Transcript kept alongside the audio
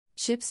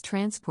Ships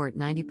transport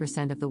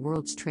 90% of the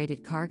world's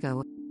traded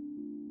cargo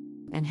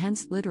and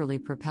hence literally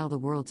propel the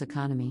world's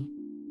economy.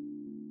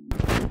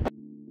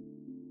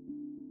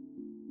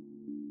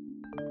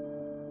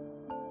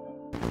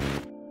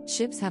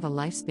 Ships have a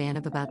lifespan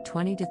of about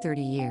 20 to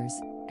 30 years,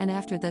 and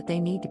after that they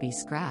need to be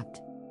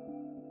scrapped.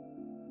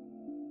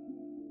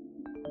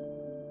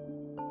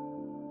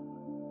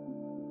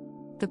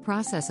 The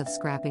process of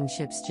scrapping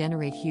ships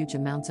generates huge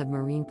amounts of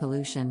marine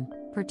pollution,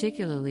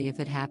 particularly if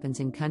it happens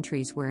in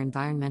countries where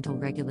environmental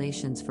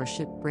regulations for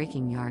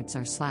ship-breaking yards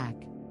are slack.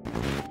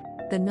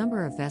 The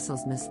number of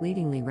vessels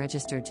misleadingly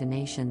registered to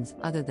nations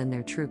other than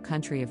their true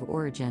country of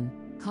origin,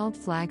 called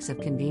flags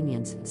of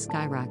convenience,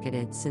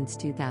 skyrocketed since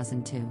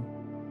 2002.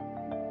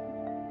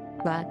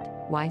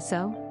 But why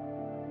so?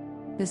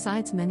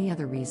 Besides many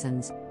other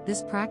reasons,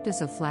 this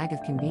practice of flag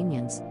of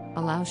convenience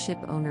allows ship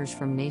owners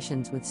from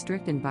nations with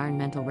strict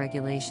environmental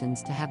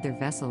regulations to have their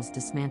vessels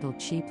dismantled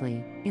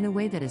cheaply, in a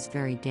way that is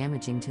very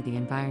damaging to the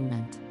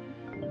environment.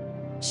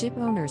 Ship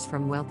owners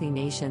from wealthy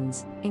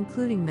nations,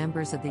 including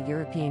members of the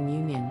European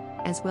Union,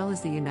 as well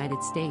as the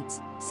United States,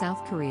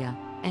 South Korea,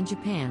 and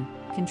Japan,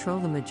 control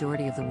the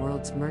majority of the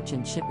world's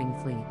merchant shipping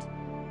fleet.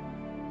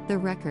 The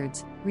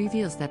records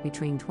reveals that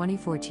between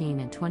 2014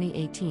 and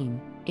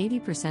 2018,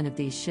 80% of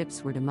these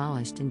ships were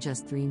demolished in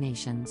just 3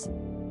 nations,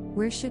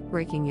 where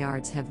ship-breaking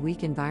yards have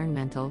weak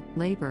environmental,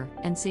 labor,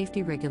 and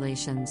safety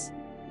regulations: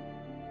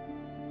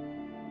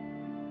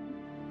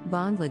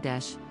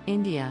 Bangladesh,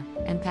 India,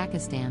 and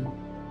Pakistan.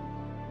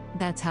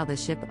 That's how the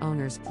ship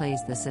owners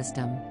plays the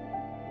system.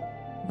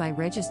 By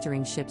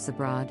registering ships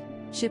abroad,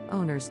 ship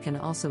owners can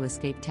also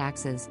escape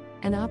taxes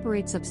and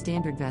operate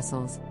substandard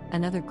vessels,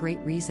 another great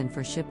reason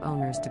for ship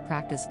owners to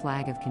practice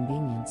flag of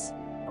convenience.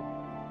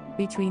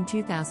 Between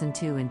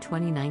 2002 and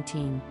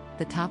 2019,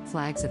 the top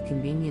flags of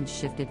convenience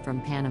shifted from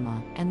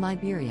Panama and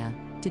Liberia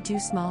to 2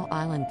 small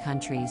island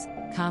countries,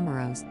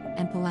 Comoros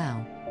and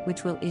Palau,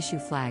 which will issue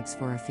flags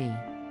for a fee.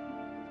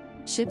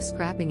 Ship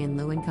scrapping in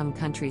low-income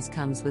countries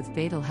comes with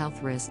fatal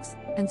health risks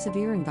and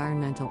severe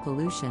environmental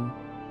pollution,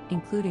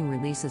 including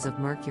releases of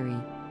mercury,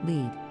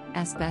 lead,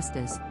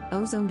 asbestos,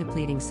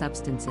 ozone-depleting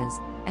substances,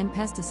 and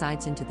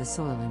pesticides into the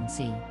soil and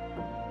sea.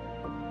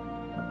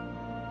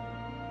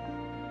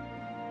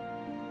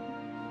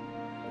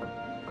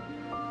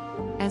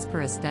 As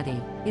per a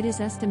study, it is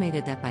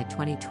estimated that by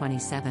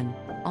 2027,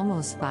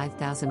 almost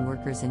 5,000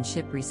 workers in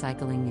ship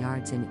recycling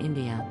yards in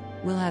India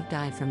will have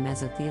died from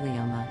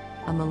mesothelioma,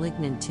 a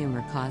malignant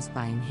tumor caused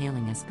by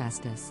inhaling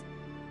asbestos.